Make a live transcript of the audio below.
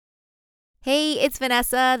Hey, it's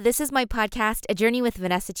Vanessa. This is my podcast, A Journey with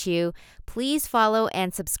Vanessa Chu. Please follow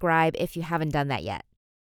and subscribe if you haven't done that yet.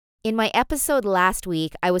 In my episode last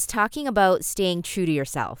week, I was talking about staying true to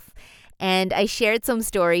yourself. And I shared some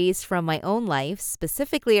stories from my own life,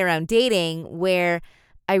 specifically around dating, where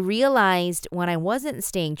I realized when I wasn't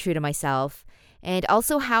staying true to myself, and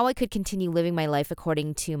also how I could continue living my life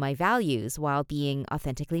according to my values while being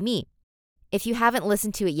authentically me. If you haven't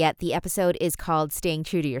listened to it yet, the episode is called Staying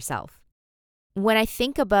True to Yourself. When I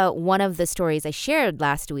think about one of the stories I shared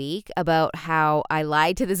last week about how I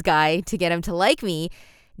lied to this guy to get him to like me,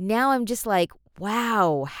 now I'm just like,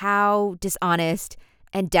 wow, how dishonest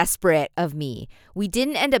and desperate of me. We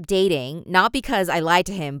didn't end up dating, not because I lied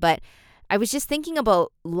to him, but I was just thinking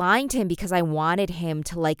about lying to him because I wanted him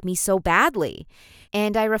to like me so badly.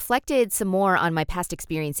 And I reflected some more on my past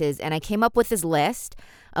experiences, and I came up with this list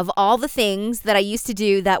of all the things that I used to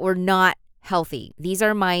do that were not healthy. These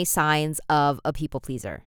are my signs of a people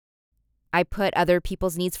pleaser. I put other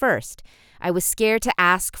people's needs first. I was scared to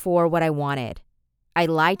ask for what I wanted. I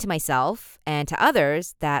lied to myself and to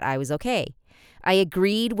others that I was okay. I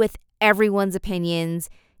agreed with everyone's opinions,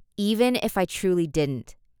 even if I truly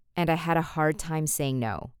didn't, and I had a hard time saying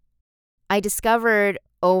no. I discovered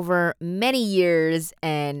over many years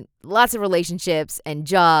and lots of relationships and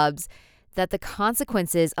jobs that the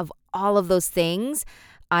consequences of all of those things,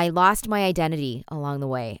 I lost my identity along the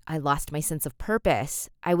way. I lost my sense of purpose.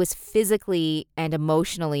 I was physically and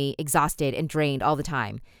emotionally exhausted and drained all the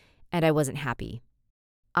time, and I wasn't happy.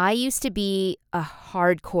 I used to be a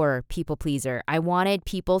hardcore people pleaser. I wanted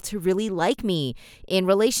people to really like me in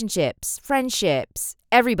relationships, friendships,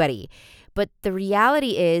 everybody. But the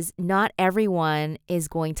reality is, not everyone is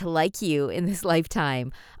going to like you in this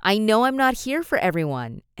lifetime. I know I'm not here for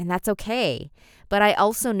everyone, and that's okay. But I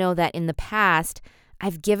also know that in the past,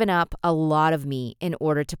 I've given up a lot of me in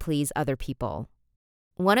order to please other people.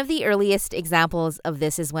 One of the earliest examples of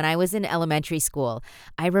this is when I was in elementary school.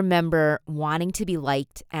 I remember wanting to be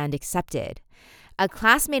liked and accepted. A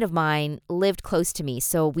classmate of mine lived close to me,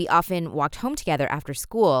 so we often walked home together after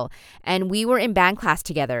school, and we were in band class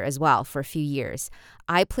together as well for a few years.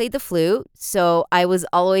 I played the flute, so I was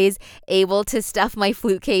always able to stuff my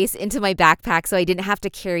flute case into my backpack so I didn't have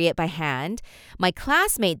to carry it by hand. My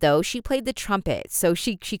classmate, though, she played the trumpet, so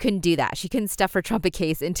she couldn't do that. She couldn't stuff her trumpet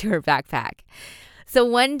case into her backpack. So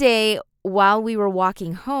one day, while we were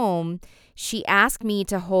walking home, she asked me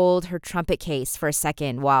to hold her trumpet case for a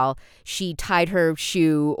second while she tied her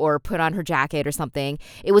shoe or put on her jacket or something.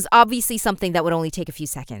 It was obviously something that would only take a few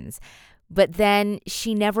seconds. But then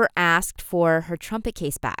she never asked for her trumpet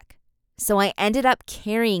case back. So I ended up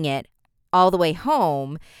carrying it all the way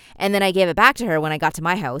home, and then I gave it back to her when I got to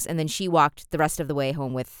my house, and then she walked the rest of the way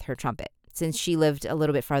home with her trumpet, since she lived a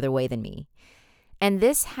little bit farther away than me. And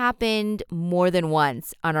this happened more than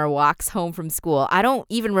once on our walks home from school. I don't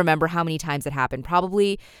even remember how many times it happened,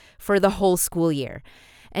 probably for the whole school year.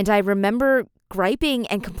 And I remember griping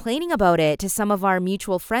and complaining about it to some of our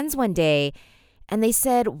mutual friends one day. And they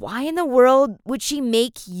said, why in the world would she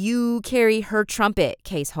make you carry her trumpet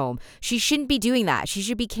case home? She shouldn't be doing that. She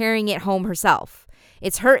should be carrying it home herself.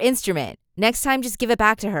 It's her instrument. Next time, just give it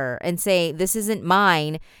back to her and say, this isn't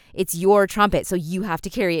mine. It's your trumpet, so you have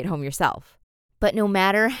to carry it home yourself. But no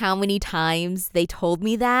matter how many times they told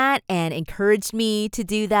me that and encouraged me to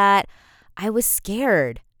do that, I was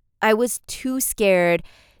scared. I was too scared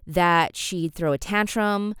that she'd throw a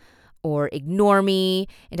tantrum or ignore me.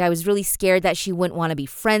 And I was really scared that she wouldn't want to be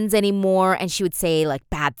friends anymore and she would say like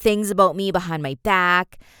bad things about me behind my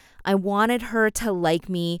back. I wanted her to like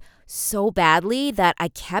me so badly that I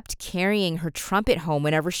kept carrying her trumpet home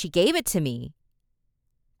whenever she gave it to me.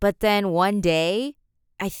 But then one day,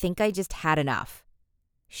 I think I just had enough.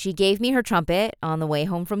 She gave me her trumpet on the way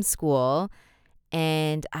home from school,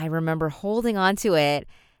 and I remember holding on to it,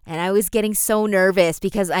 and I was getting so nervous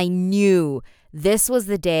because I knew this was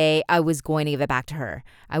the day I was going to give it back to her.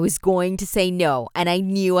 I was going to say no, and I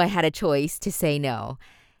knew I had a choice to say no.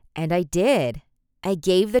 And I did. I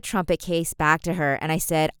gave the trumpet case back to her, and I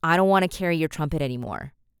said, I don't want to carry your trumpet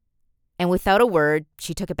anymore. And without a word,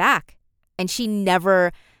 she took it back. And she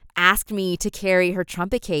never asked me to carry her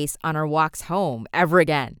trumpet case on our walks home ever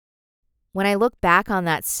again. When I look back on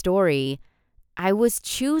that story, I was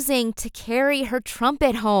choosing to carry her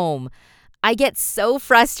trumpet home. I get so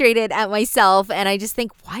frustrated at myself and I just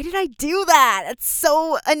think, why did I do that? It's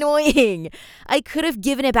so annoying. I could have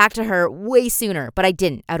given it back to her way sooner, but I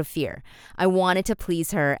didn't out of fear. I wanted to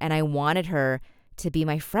please her and I wanted her to be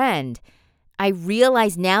my friend. I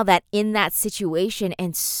realize now that in that situation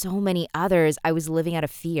and so many others, I was living out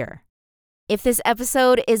of fear. If this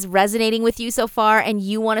episode is resonating with you so far and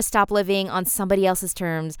you want to stop living on somebody else's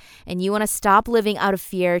terms and you want to stop living out of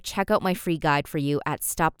fear, check out my free guide for you at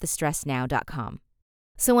stopthestressnow.com.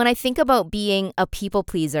 So when I think about being a people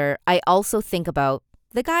pleaser, I also think about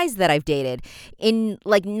the guys that I've dated. In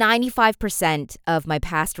like 95% of my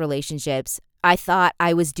past relationships, I thought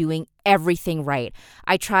I was doing everything right.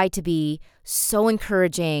 I tried to be so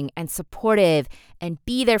encouraging and supportive and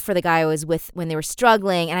be there for the guy I was with when they were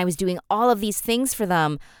struggling, and I was doing all of these things for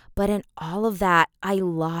them. But in all of that, I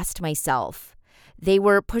lost myself. They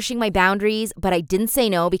were pushing my boundaries, but I didn't say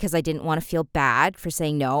no because I didn't want to feel bad for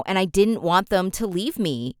saying no, and I didn't want them to leave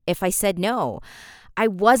me if I said no. I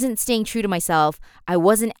wasn't staying true to myself. I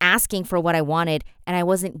wasn't asking for what I wanted, and I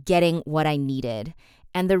wasn't getting what I needed.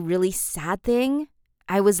 And the really sad thing,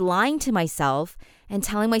 I was lying to myself and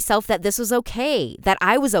telling myself that this was okay, that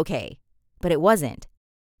I was okay, but it wasn't.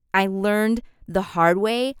 I learned the hard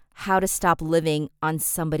way how to stop living on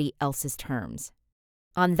somebody else's terms.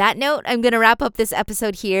 On that note, I'm going to wrap up this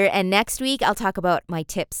episode here, and next week I'll talk about my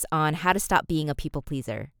tips on how to stop being a people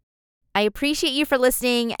pleaser. I appreciate you for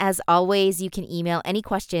listening. As always, you can email any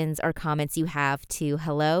questions or comments you have to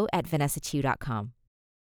hello@vanessachew.com.